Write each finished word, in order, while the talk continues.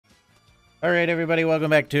Alright everybody, welcome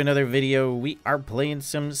back to another video. We are playing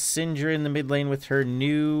some Syndra in the mid lane with her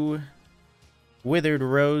new Withered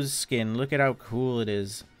Rose skin. Look at how cool it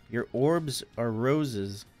is. Your orbs are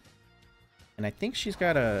roses. And I think she's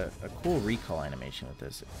got a cool recall animation with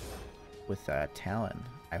this. With Talon.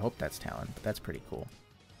 I hope that's Talon, but that's pretty cool.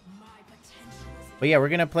 But yeah, we're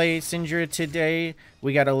going to play Syndra today.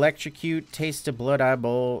 We got Electrocute, Taste of Blood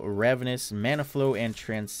Eyeball, Ravenous, Mana Flow, and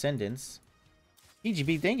Transcendence.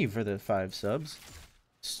 EGB, thank you for the 5 subs.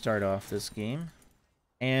 Start off this game.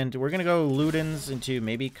 And we're going to go Ludens into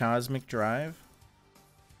maybe Cosmic Drive.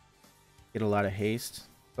 Get a lot of haste.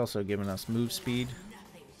 It's also giving us move speed.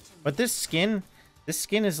 But this skin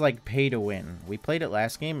is like pay to win. We played it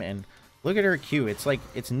last game and look at her Q. It's like,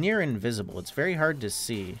 it's near invisible. It's very hard to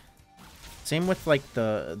see. Same with like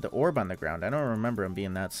the orb on the ground. I don't remember him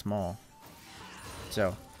being that small.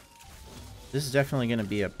 So this is definitely going to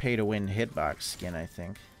be a pay-to-win hitbox skin, I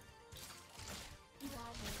think.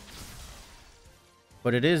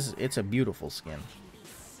 But it's a beautiful skin.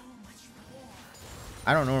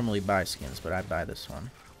 I don't normally buy skins, but I buy this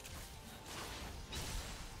one.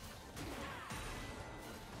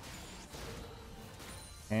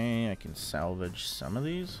 Okay, I can salvage some of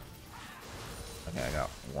these. Okay, I got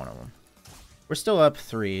one of them. We're still up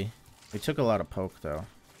 3. We took a lot of poke, though.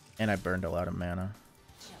 And I burned a lot of mana.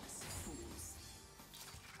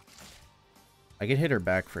 I could hit her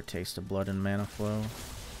back for Taste of Blood and Mana Flow.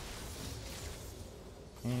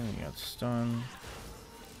 And we got stun.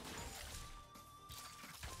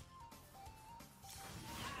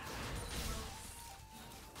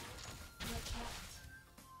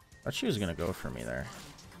 Thought she was gonna go for me there.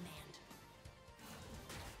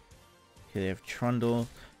 Okay, they have Trundle.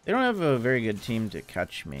 They don't have a very good team to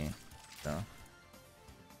catch me, so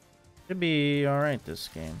should be alright this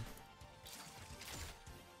game.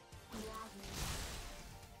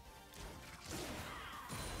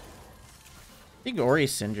 I think Ori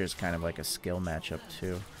Syndra is kind of like a skill matchup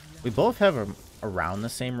too. We both have around the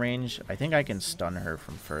same range. I think I can stun her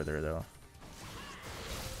from further though.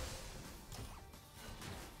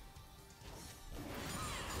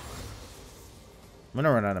 I'm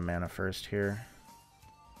gonna run out of mana first here.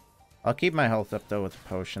 I'll keep my health up though with a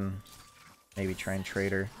potion. Maybe try and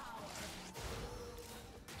trade her.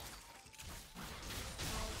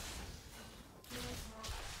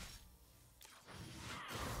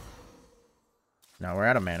 No, we're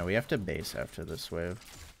out of mana. We have to base after this wave.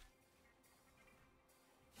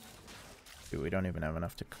 Dude, we don't even have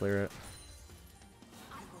enough to clear it.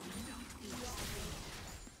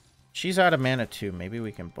 She's out of mana too. Maybe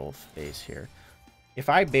we can both base here. If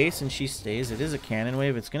I base and she stays, it is a cannon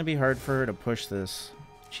wave. It's going to be hard for her to push this.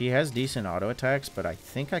 She has decent auto attacks, but I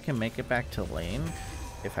think I can make it back to lane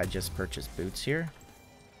if I just purchase boots here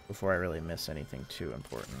before I really miss anything too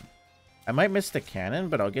important. I might miss the cannon,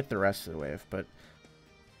 but I'll get the rest of the wave. But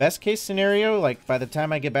best case scenario, like by the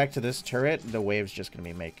time I get back to this turret, the wave's just going to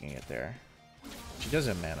be making it there. She does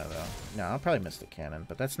have mana though. No, I'll probably miss the cannon,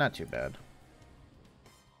 but that's not too bad.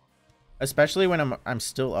 Especially when I'm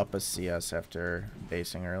still up a CS after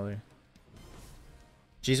basing early.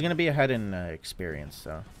 She's going to be ahead in experience,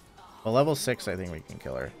 so. Well, level 6, I think we can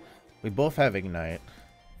kill her. We both have Ignite.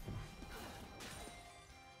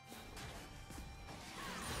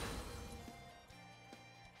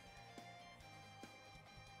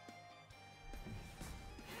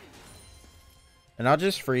 And I'll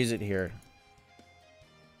just freeze it here.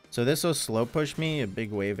 So this will slow push me a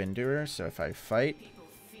big wave into her, so if I fight,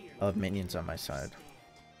 I'll have minions on my side.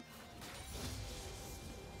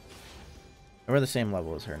 We're the same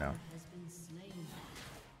level as her now.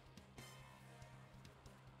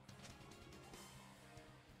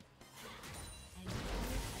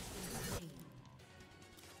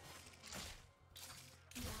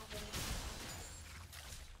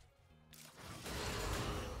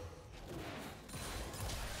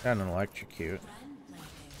 Got an Electrocute.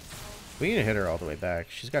 We need to hit her all the way back.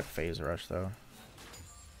 She's got Phase Rush though.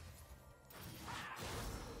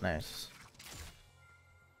 Nice.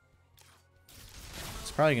 It's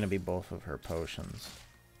probably going to be both of her potions.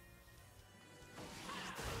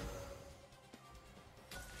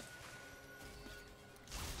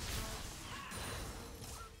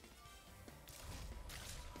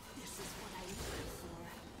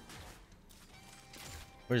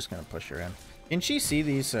 We're just going to push her in. Can she see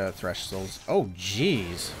these Thresh Souls? Oh,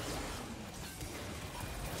 jeez.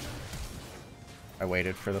 I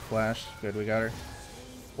waited for the flash. Good, we got her.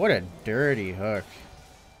 What a dirty hook.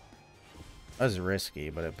 That was risky,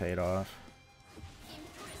 but it paid off.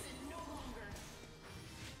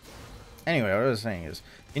 Anyway, what I was saying is,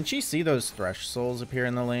 can she see those Thresh Souls appear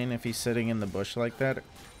in the lane if he's sitting in the bush like that?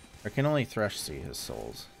 Or can only Thresh see his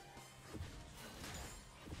souls?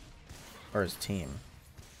 Or his team?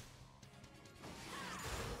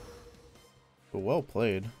 But well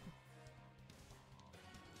played.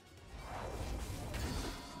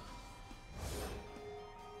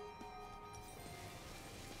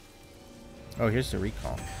 Oh, here's the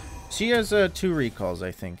recall. She has 2 recalls,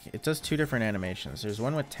 I think. It does 2 different animations. There's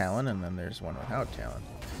one with Talon, and then there's one without Talon.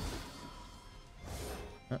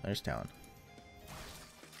 Oh, there's Talon.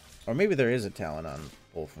 Or maybe there is a Talon on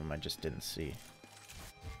both of them, I just didn't see.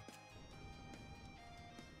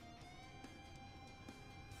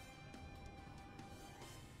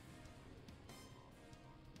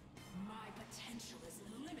 My potential is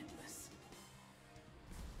limitless.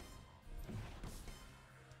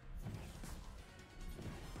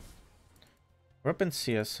 We're up in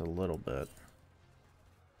CS a little bit.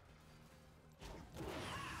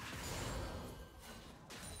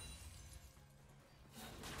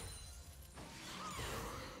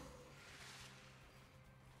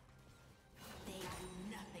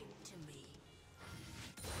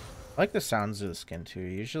 I like the sounds of the skin too.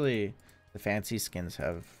 Usually the fancy skins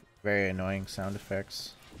have very annoying sound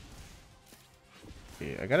effects.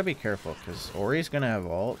 I gotta be careful because Ori's gonna have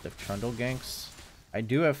ult if Trundle ganks. I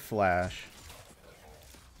do have flash,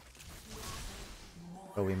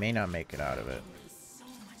 but we may not make it out of it.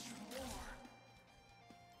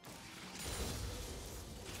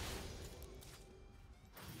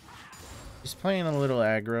 He's playing a little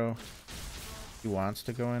aggro. He wants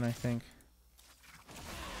to go in, I think.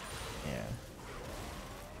 Yeah.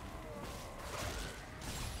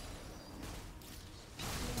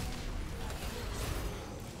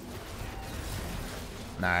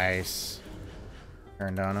 Nice.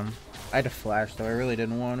 Turned on him. I had to flash though. I really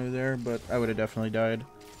didn't want to there, but I would have definitely died.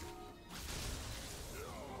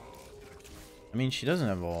 I mean, she doesn't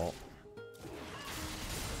have ult.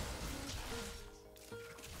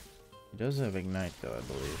 She does have ignite though, I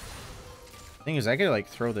believe. Thing is, I could like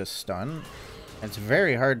throw this stun. It's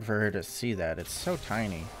very hard for her to see that. It's so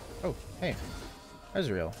tiny. Oh, hey.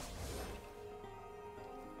 Ezreal.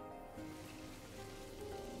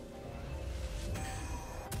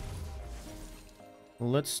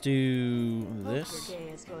 Let's do this. Hope your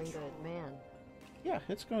day is going good, man. Yeah,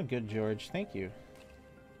 it's going good, George. Thank you.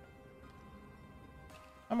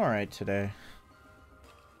 I'm alright today.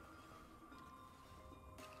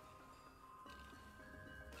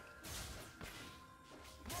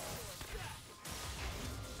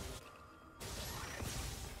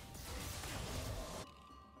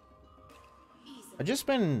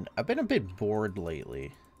 I've been a bit bored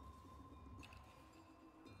lately.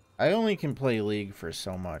 I only can play League for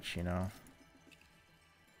so much, you know.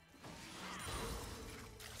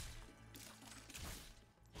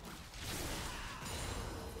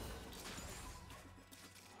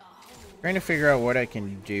 Trying to figure out what I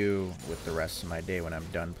can do with the rest of my day when I'm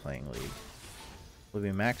done playing League. We'll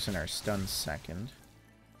be maxing our stun second.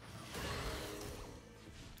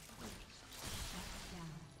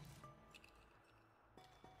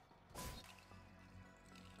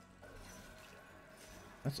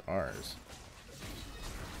 That's ours.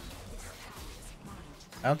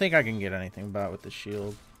 I don't think I can get anything bought with the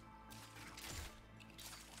shield.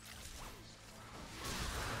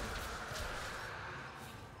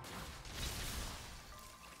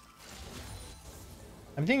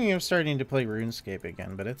 I'm thinking of starting to play RuneScape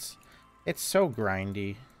again, but it's so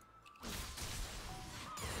grindy.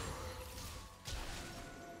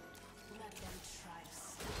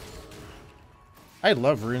 I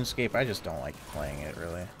love RuneScape, I just don't like playing it,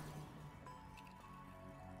 really.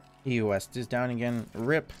 EU West is down again.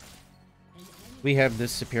 RIP. We have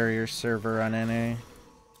this superior server on NA,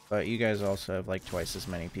 but you guys also have like twice as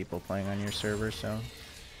many people playing on your server, so...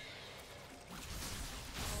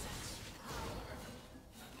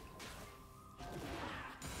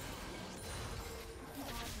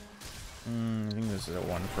 I think this is a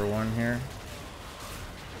 1-for-1 here.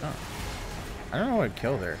 Oh. I don't know what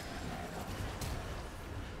killed her.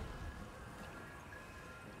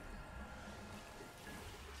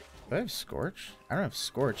 Do I have Scorch? I don't have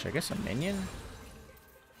Scorch. I guess a minion?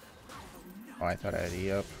 Oh, I thought I had E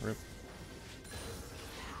up. Rip.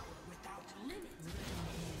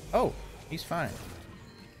 Oh, he's fine.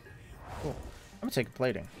 Cool. I'm gonna take a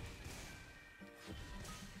plating.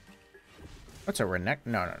 What's a Renekton?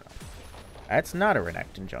 No, no, no. That's not a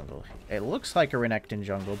Renekton jungle. It looks like a Renekton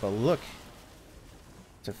jungle, but look.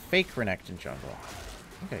 It's a fake Renekton jungle.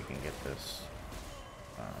 I think I can get this.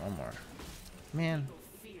 One more. Man.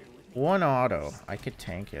 One auto. I could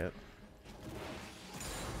tank it.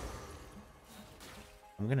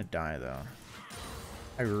 I'm gonna die, though.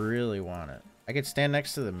 I really want it. I could stand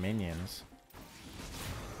next to the minions.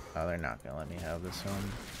 Oh, they're not gonna let me have this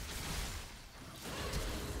one.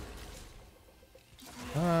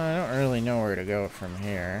 I don't really know where to go from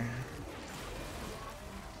here.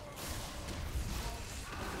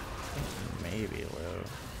 Maybe low.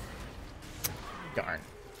 Darn.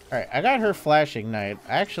 Alright, I got her Flash Ignite.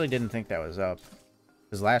 I actually didn't think that was up.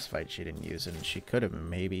 Because last fight she didn't use it, and she could have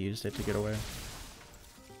maybe used it to get away.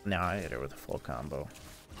 Now I hit her with a full combo.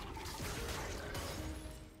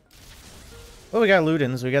 Well, we got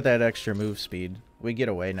Ludens. We got that extra move speed. We get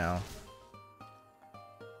away now.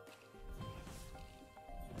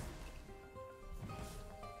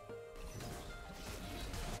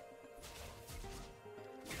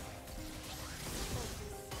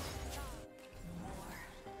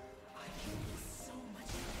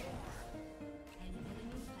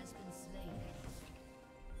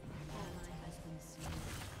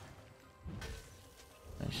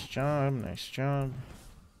 Nice job, nice job.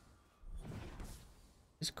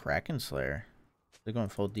 He's Kraken Slayer. They're going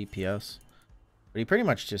full DPS. But he pretty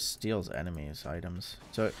much just steals enemies' items.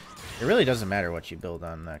 So it really doesn't matter what you build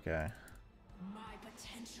on that guy.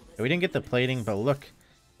 We didn't get the plating, but look.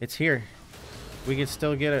 It's here. We can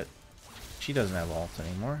still get it. She doesn't have ult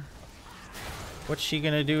anymore. What's she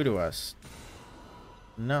gonna do to us?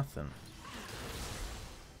 Nothing.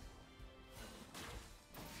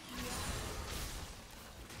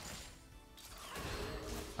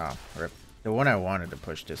 Oh, rip. The one I wanted to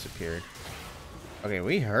push disappeared. Okay,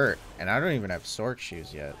 we hurt, and I don't even have Sork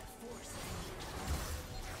shoes yet.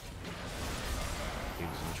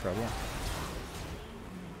 Dude's in trouble.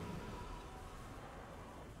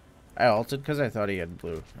 I ulted because I thought he had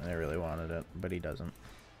blue, and I really wanted it, but he doesn't.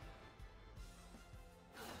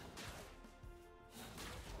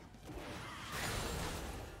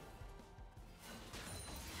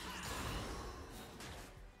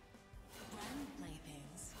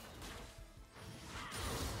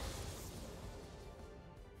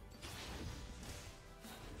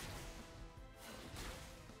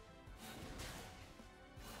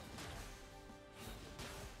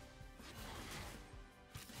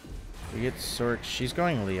 We get Sork. She's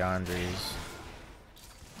going Leandri's.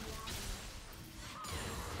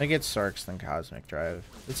 I get Sorks than Cosmic Drive.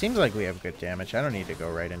 It seems like we have good damage. I don't need to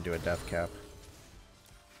go right into a death cap.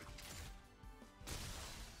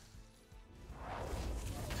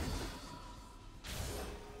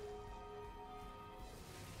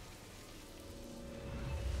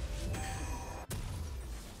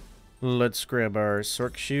 Let's grab our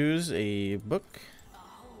Sork shoes, a book.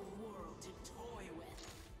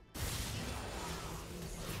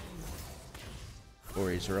 Or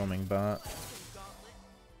he's roaming bot.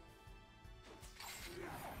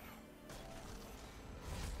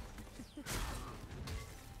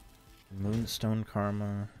 Moonstone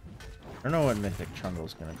Karma. I don't know what Mythic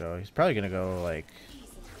Trundle's gonna go. He's probably gonna go like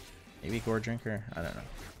maybe Gore Drinker. I don't know.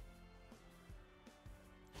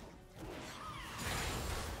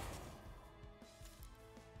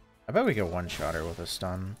 I bet we get one-shot her with a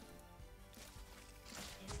stun.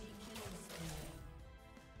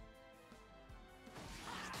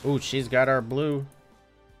 Ooh, she's got our blue.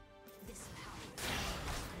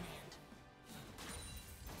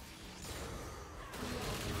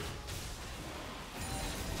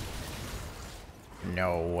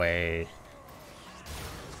 No way.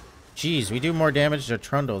 Jeez, we do more damage to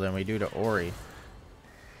Trundle than we do to Ori.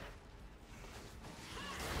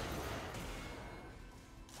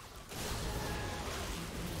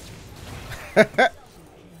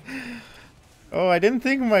 Oh, I didn't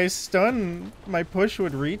think my push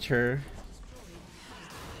would reach her.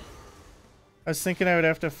 I was thinking I would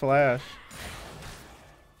have to flash.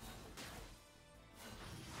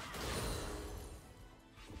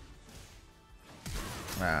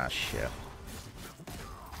 Ah, shit.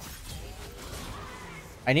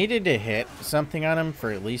 I needed to hit something on him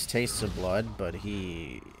for at least Tastes of Blood, but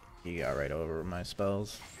he got right over my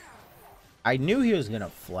spells. I knew he was gonna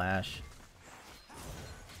flash,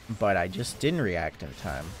 but I just didn't react in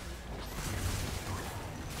time.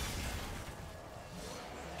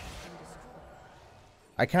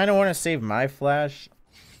 I kind of want to save my flash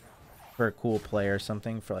for a cool play or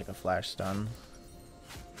something, for like a flash stun.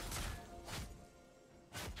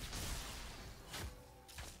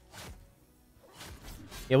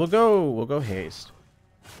 Yeah, we'll go haste.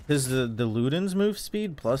 Because the Ludens move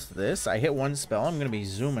speed plus this, I hit one spell, I'm gonna be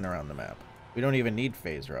zooming around the map. We don't even need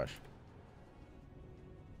phase rush.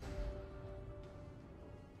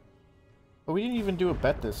 But we didn't even do a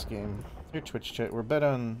bet this game. Here, Twitch chat, we're bet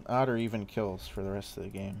on odd or even kills for the rest of the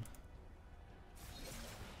game.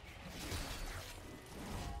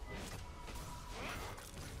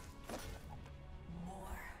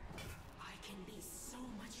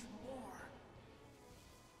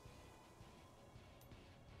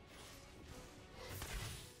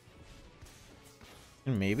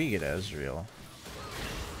 And maybe get Ezreal.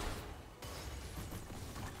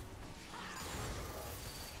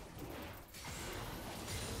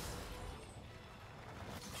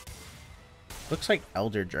 Looks like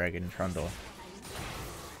Elder Dragon Trundle.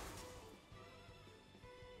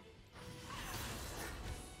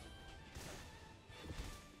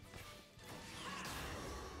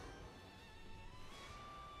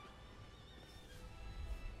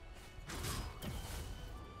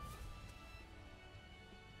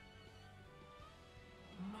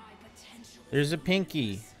 There's a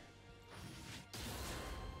Pinky.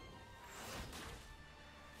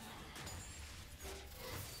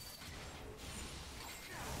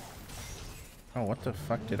 Oh, what the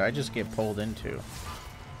fuck did I just get pulled into?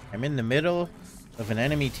 I'm in the middle of an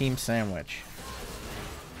enemy team sandwich.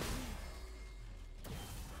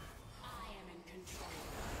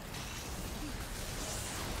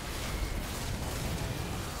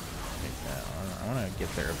 I want to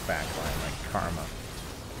get their backline like karma.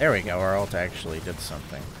 There we go, our ult actually did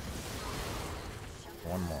something.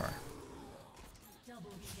 One more.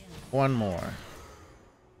 One more.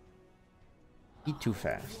 He too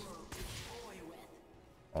fast.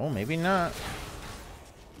 Oh, maybe not.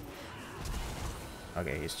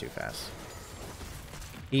 Okay, he's too fast.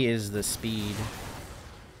 He is the speed.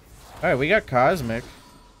 Alright, we got Cosmic.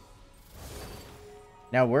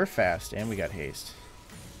 Now we're fast, and we got haste.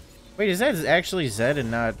 Wait, is that actually Zed and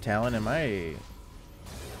not Talon? Am I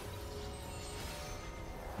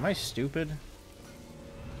stupid?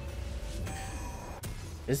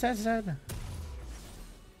 Is that Zed?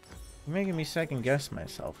 You're making me second guess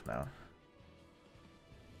myself now.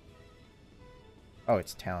 Oh,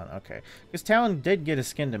 it's Talon. Okay. Because Talon did get a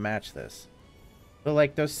skin to match this. But,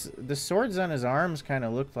 like, the swords on his arms kind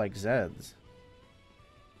of looked like Zed's.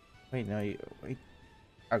 Wait, no. Wait.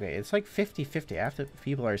 Okay, it's like 50-50. Half the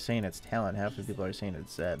people are saying it's Talon. Half the people are saying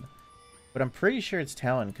it's Zed. But I'm pretty sure it's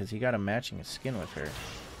Talon because he got a matching skin with her.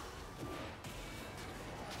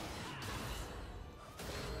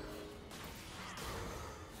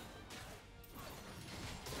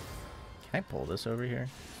 Can I pull this over here?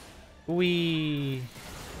 Wee.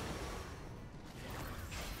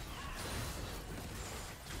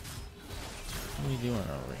 What are you doing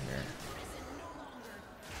over here?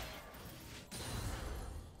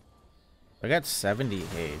 I got 70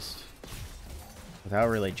 haste without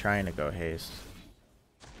really trying to go haste.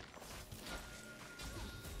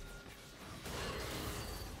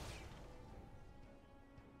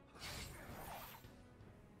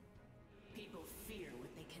 People fear what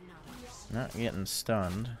they cannot understand. Not getting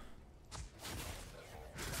stunned.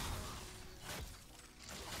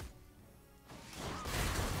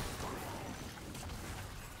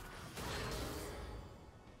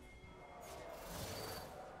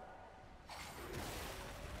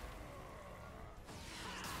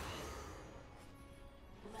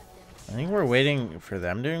 I think we're waiting for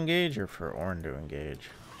them to engage or for Ornn to engage.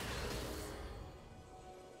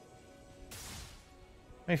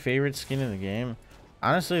 My favorite skin in the game?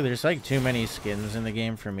 Honestly, there's like too many skins in the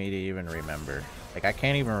game for me to even remember. Like, I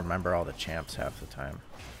can't even remember all the champs half the time.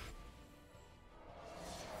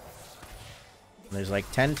 There's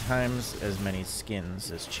like 10 times as many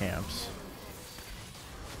skins as champs.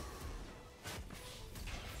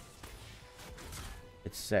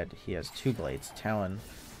 It's said he has 2 blades. Talon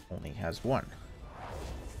only has 1.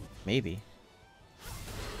 Maybe.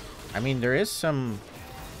 I mean, there is some...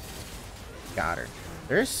 Got her.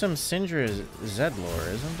 There is some Syndra Zed lore,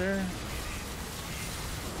 isn't there?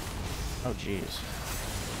 Oh, jeez.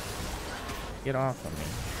 Get off of me.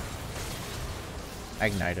 I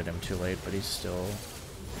ignited him too late, but he's still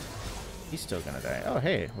gonna die. Oh,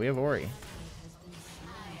 hey, we have Ori.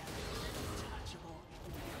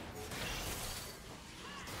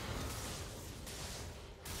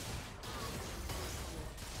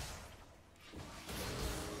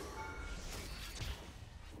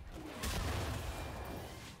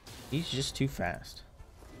 He's just too fast.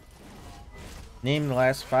 Name the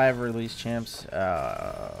last 5 release champs.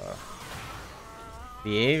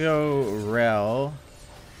 Diego, Rel,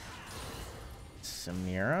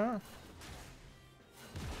 Samira.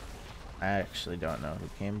 I actually don't know who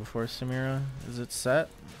came before Samira. Is it Set?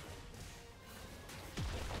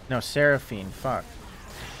 No, Seraphine. Fuck.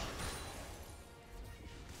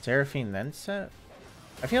 Seraphine then Set?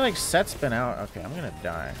 I feel like Set's been out. Okay, I'm gonna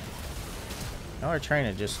die. Now they're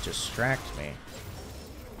trying to just distract me.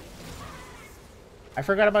 I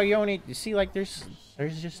forgot about Yoni. You see, like, there's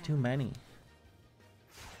just too many.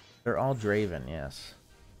 They're all Draven, yes.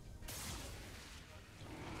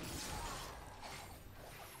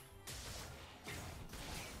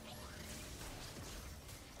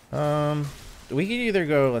 We could either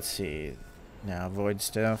go, let's see. Now, Void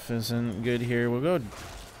Staff isn't good here. We'll go,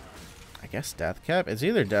 I guess, Death Cap. It's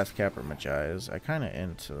either Death Cap or Magi's. I kind of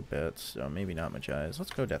into a bit, so maybe not Magi's.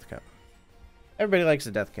 Let's go Death Cap. Everybody likes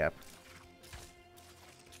the Death Cap.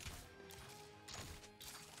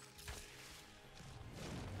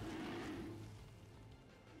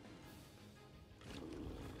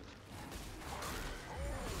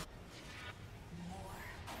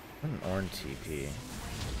 An Ornn TP.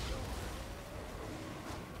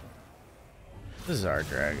 This is our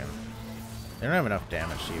dragon. They don't have enough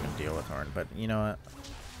damage to even deal with Ornn, but you know what?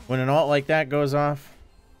 When an ult like that goes off,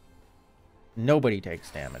 nobody takes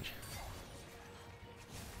damage.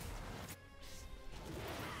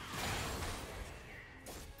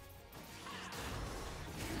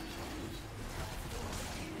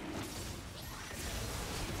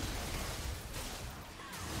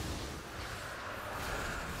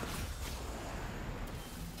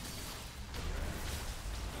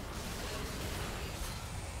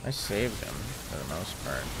 I saved him for the most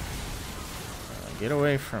part. Get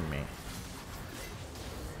away from me.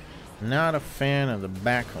 Not a fan of the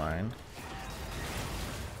backline.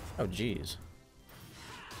 Oh, jeez.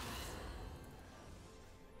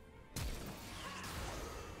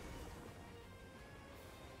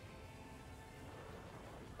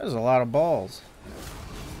 That was a lot of balls.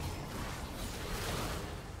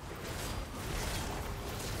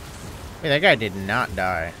 Hey, that guy did not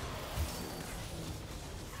die.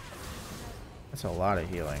 That's a lot of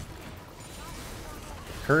healing.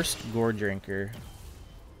 Cursed Gore Drinker.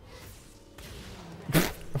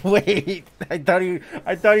 Wait, I thought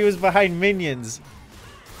he was behind minions.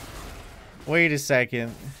 Wait a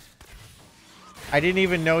second. I didn't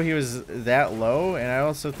even know he was that low, and I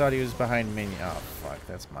also thought he was behind minions. Oh fuck,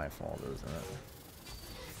 that's my fault, isn't it?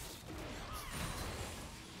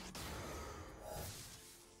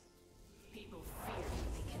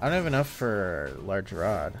 I don't have enough for large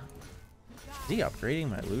rod. Is he upgrading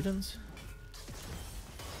my Ludens?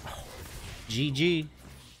 Oh, GG.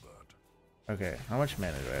 Okay, how much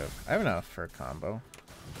mana do I have? I have enough for a combo.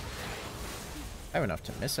 I have enough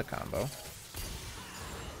to miss a combo.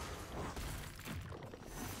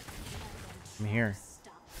 I'm here.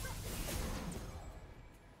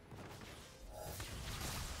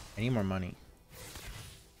 I need more money.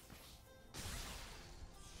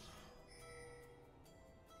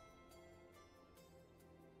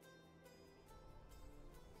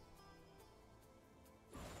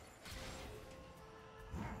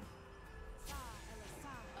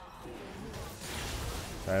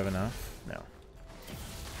 Do I have enough? No.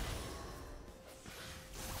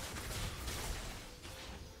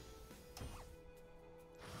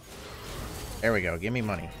 There we go. Give me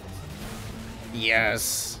money.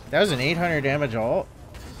 Yes. That was an 800 damage ult.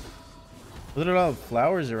 Look at all the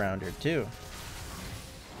flowers around her, too.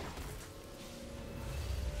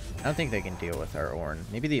 I don't think they can deal with our Ornn.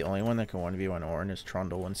 Maybe the only one that can 1v1 Ornn is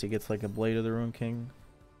Trundle once he gets like a Blade of the Rune King.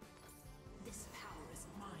 This power is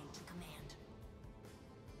mine to command.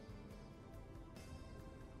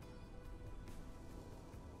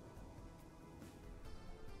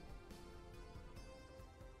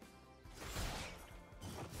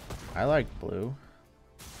 I like blue.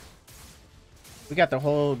 We got the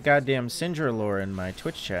whole goddamn Syndra lore in my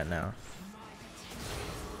Twitch chat now.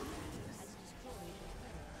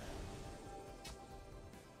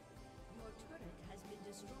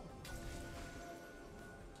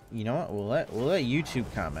 You know what? We'll let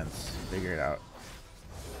YouTube comments figure it out.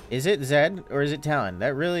 Is it Zed or is it Talon?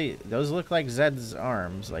 That really, those look like Zed's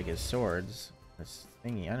arms, like his swords. This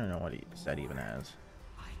thingy, I don't know what Zed even has.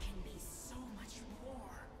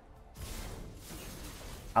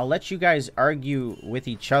 I'll let you guys argue with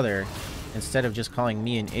each other instead of just calling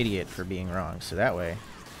me an idiot for being wrong. So that way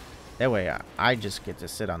I just get to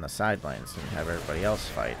sit on the sidelines and have everybody else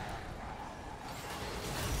fight.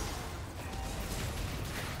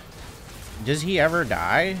 Does he ever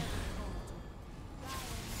die?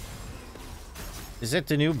 Is it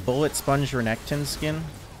the new Bullet Sponge Renekton skin?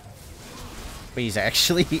 But he's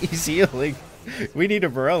actually he's healing. We need a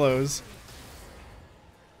Morello's.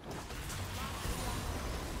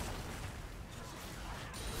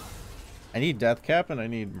 I need Death Cap and I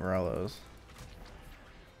need Morello's.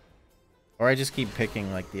 Or I just keep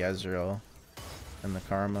picking like the Ezreal and the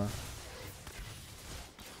Karma.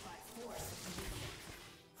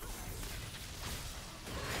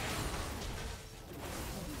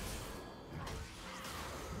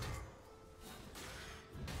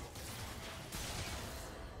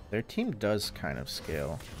 Their team does kind of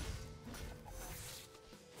scale.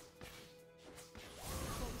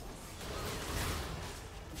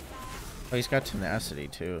 Oh, he's got tenacity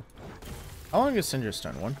too. How long is Syndra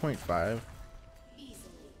stun? 1.5?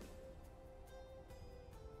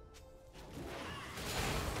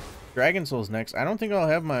 Dragon Soul's next. I don't think I'll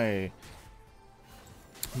have my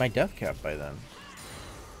death cap by then.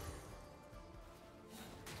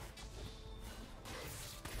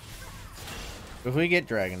 If we get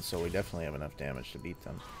Dragon Soul, we definitely have enough damage to beat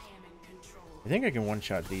them. I think I can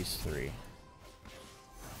one-shot these three.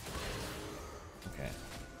 Okay.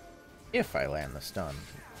 If I land the stun,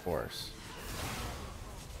 of course.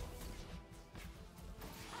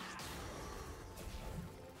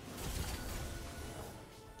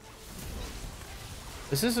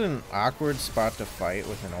 This is an awkward spot to fight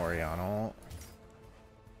with an Orianna.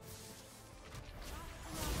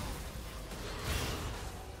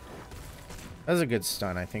 That was a good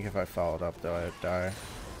stun. I think if I followed up, though, I'd die.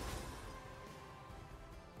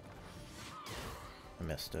 I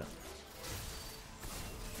missed it.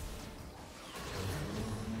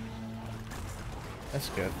 That's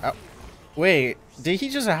good. Oh, wait, did he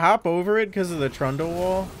just hop over it because of the Trundle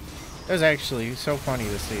wall? That was actually so funny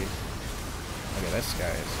to see. Okay, this guy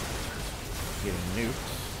is getting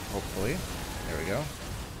nuked, hopefully. There we go.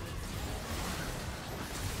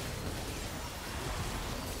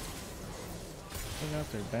 Look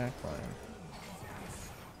out their back line.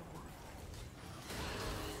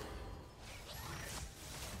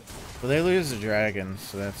 Well, they lose the dragon,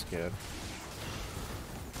 so that's good.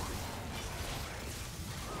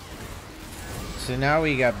 So now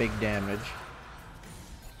we got big damage.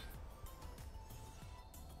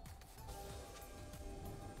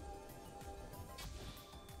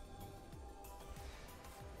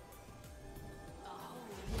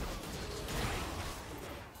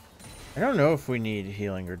 I don't know if we need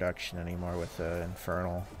healing reduction anymore with the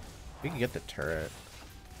Infernal. We can get the turret.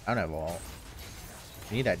 I don't have ult.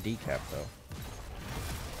 We need that decap though.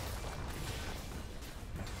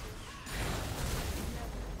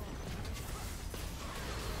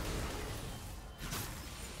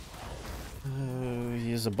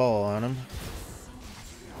 Use a ball on him.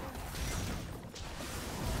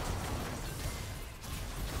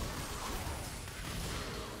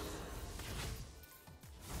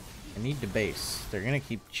 I need the base. They're gonna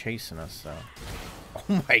keep chasing us though.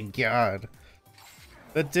 Oh my god.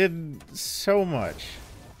 That did so much.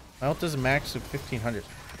 My ult is max of 1500.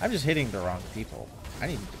 I'm just hitting the wrong people. I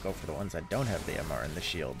need to go for the ones that don't have the MR and the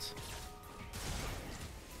shields.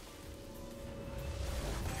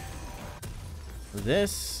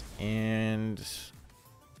 This and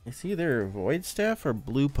it's either Void Staff or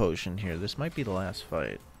Blue Potion here. This might be the last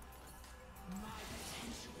fight.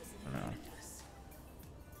 I don't know.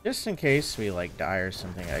 Just in case we like die or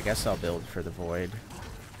something, I guess I'll build for the Void.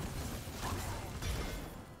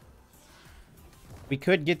 We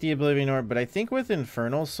could get the Oblivion Orb, but I think with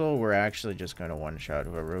Infernal Soul, we're actually just going to one-shot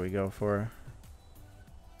whoever we go for.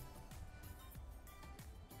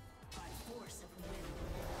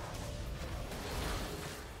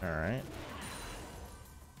 Alright.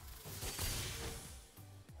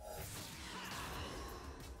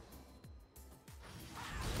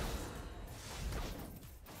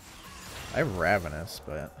 I have Ravenous,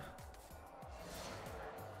 but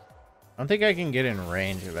I don't think I can get in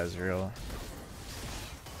range of Ezreal.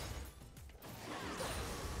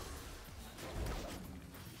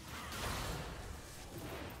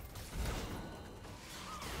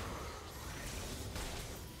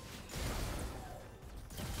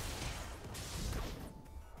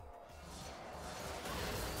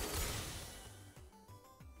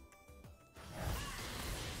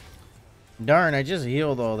 Darn, I just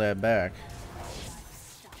healed all that back.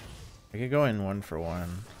 I could go in 1 for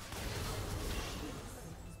 1.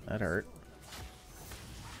 That hurt.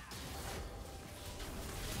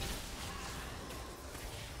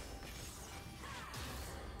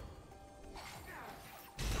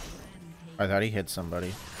 I thought he hit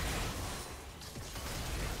somebody.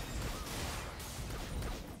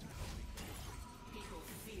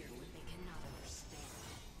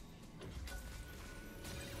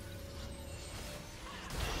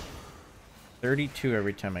 $32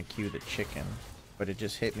 every time I cue the chicken, but it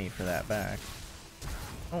just hit me for that back.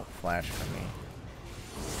 Don't flash for me.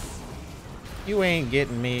 You ain't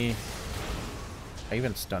getting me. I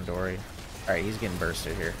even stunned Ori. Alright, he's getting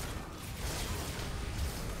bursted here.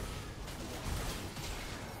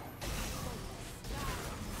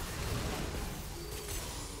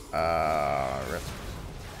 Rip.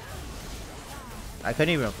 I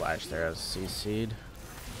couldn't even flash there as CC'd.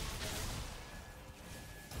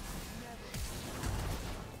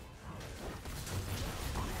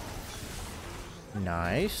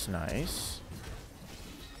 Nice, nice.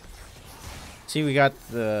 See, we got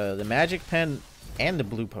the magic pen And the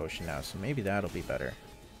blue potion now, so maybe that'll be better.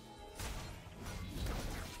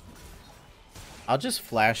 I'll just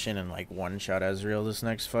flash in and like one-shot Ezreal this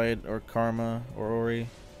next fight, or Karma, or Ori.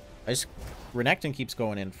 Renekton keeps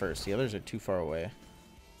going in first. The others are too far away.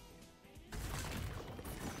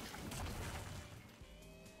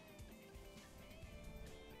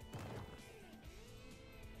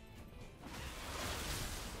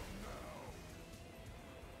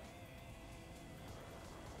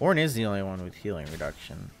 Ornn is the only one with healing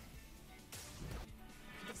reduction.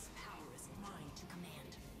 This power is mine to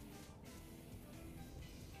command.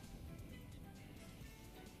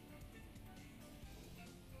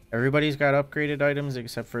 Everybody's got upgraded items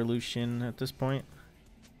except for Lucian at this point.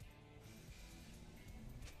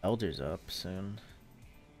 Elder's up soon.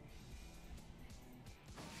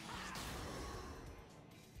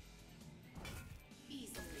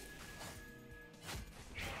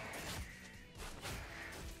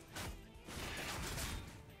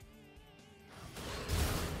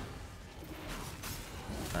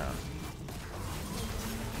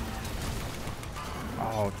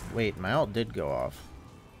 Oh, wait, my ult did go off.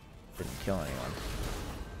 Didn't kill anyone.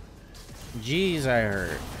 Jeez, I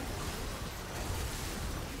hurt.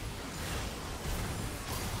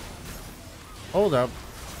 Hold up.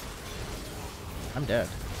 I'm dead.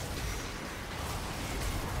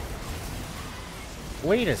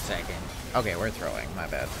 Wait a second. Okay, we're throwing. My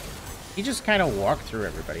bad. He just kind of walked through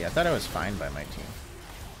everybody. I thought I was fine by my team.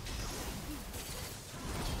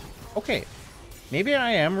 Okay. Maybe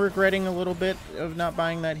I am regretting a little bit of not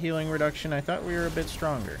buying that healing reduction. I thought we were a bit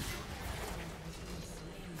stronger.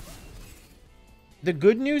 The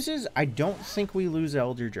good news is I don't think we lose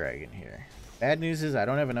Elder Dragon here. Bad news is I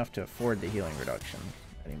don't have enough to afford the healing reduction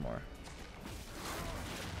anymore.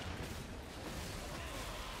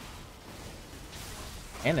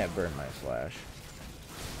 And that burned my flash.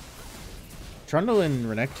 Trundle and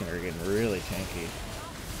Renekton are getting really tanky.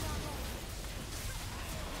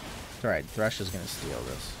 It's alright, Thresh is going to steal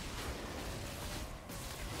this.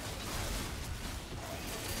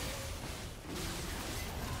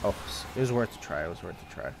 Oh, it was worth a try. It was worth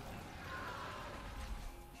a try.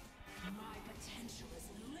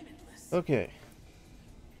 Okay.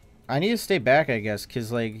 I need to stay back, I guess,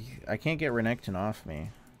 because, like, I can't get Renekton off me.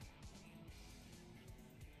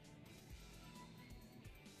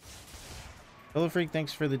 Hello, Freak.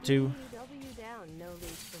 Thanks for the 2. Down, no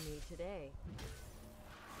leads for me today.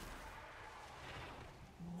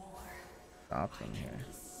 Stop him here.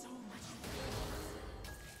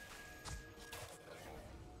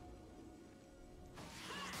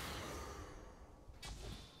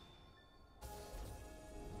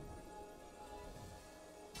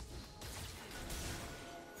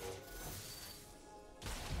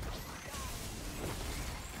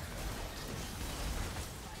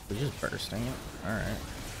 We're just bursting it? Alright.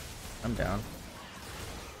 I'm down.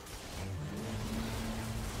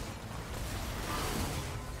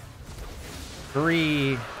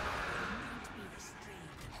 Three.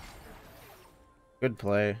 Good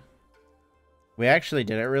play. We actually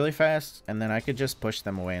did it really fast, and then I could just push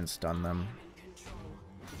them away and stun them.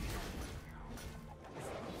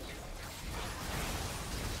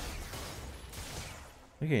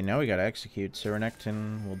 Okay, now we gotta execute, so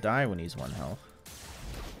Renekton will die when he's 1 health.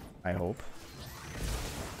 I hope.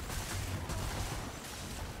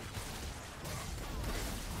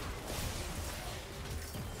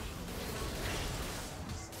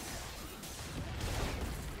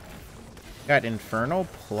 Got Inferno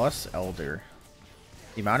plus Elder.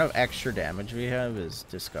 The amount of extra damage we have is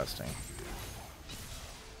disgusting.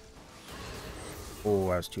 Oh,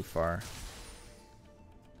 I was too far.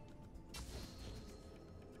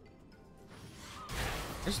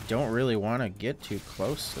 I just don't really want to get too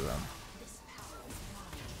close to them.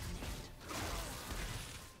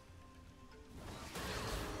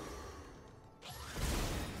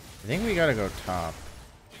 I think we gotta go top.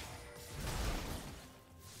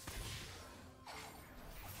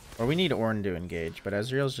 Or we need Ornn to engage, but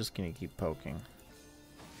Ezreal's just gonna keep poking.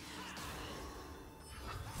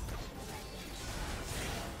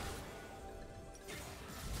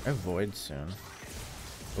 I have Void soon.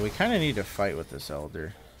 But we kind of need to fight with this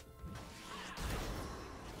Elder.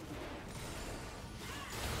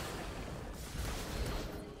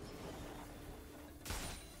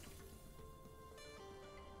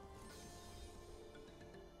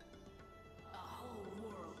 A whole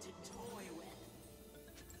world to toy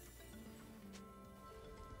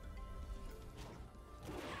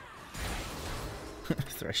with.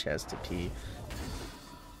 Thresh has to pee.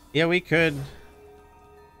 Yeah, we could.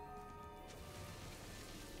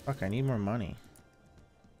 Fuck, I need more money.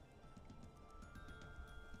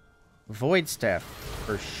 Void Staff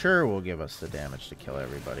for sure will give us the damage to kill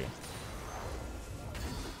everybody.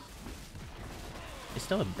 They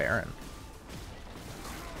still have Baron.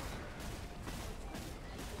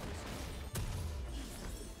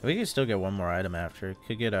 We can still get one more item after.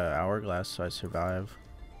 Could get a hourglass so I survive.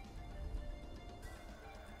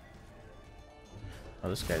 Oh,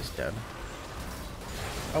 this guy's dead.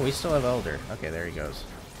 Oh, we still have Elder. Okay, there he goes.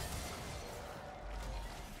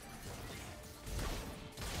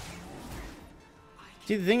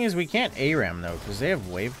 See, the thing is, we can't ARAM though, because they have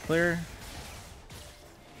wave clear.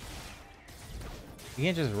 You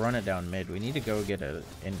can't just run it down mid. We need to go get an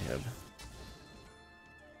inhib.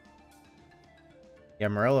 Yeah,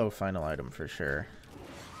 Morello final item for sure.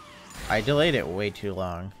 I delayed it way too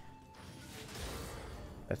long.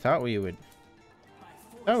 I thought we would.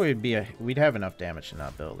 I thought we'd have enough damage to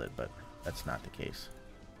not build it, but that's not the case.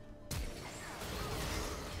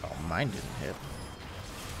 Oh, mine didn't hit.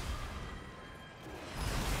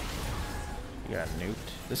 You got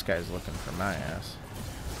nuked. This guy's looking for my ass.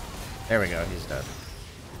 There we go. He's dead.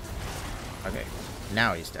 Okay,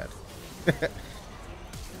 now he's dead.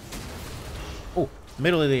 Oh,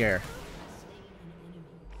 middle of the air.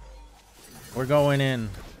 We're going in.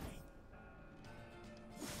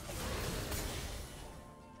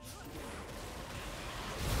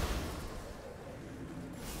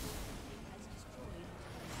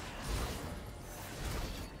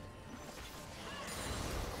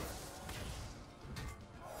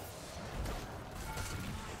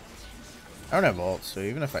 I don't have ult, so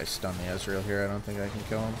even if I stun the Ezreal here, I don't think I can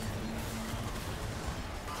kill him.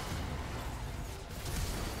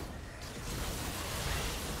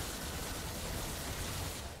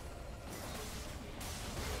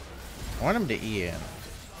 I want him to E in.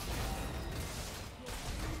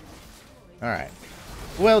 Alright.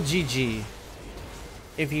 Well, GG.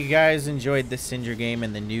 If you guys enjoyed the Syndra game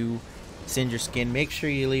and the new Syndra skin, make sure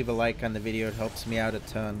you leave a like on the video. It helps me out a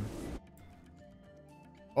ton.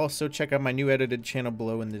 Also, check out my new edited channel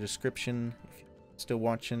below in the description. If you're still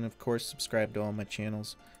watching, of course, subscribe to all my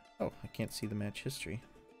channels. Oh, I can't see the match history.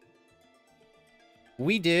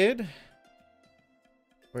 We did...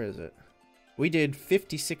 Where is it? We did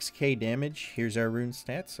 56k damage. Here's our rune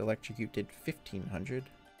stats. Electrocute did 1500.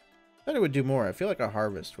 Thought it would do more. I feel like a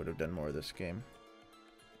Harvest would have done more this game.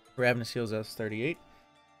 Ravenous Heals S38.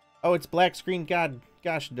 Oh, it's black screen. God,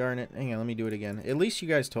 gosh darn it. Hang on, let me do it again. At least you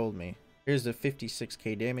guys told me. Here's the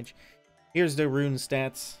 56k damage. Here's the rune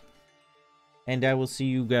stats. And I will see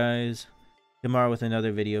you guys tomorrow with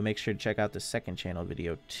another video. Make sure to check out the second channel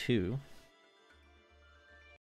video too.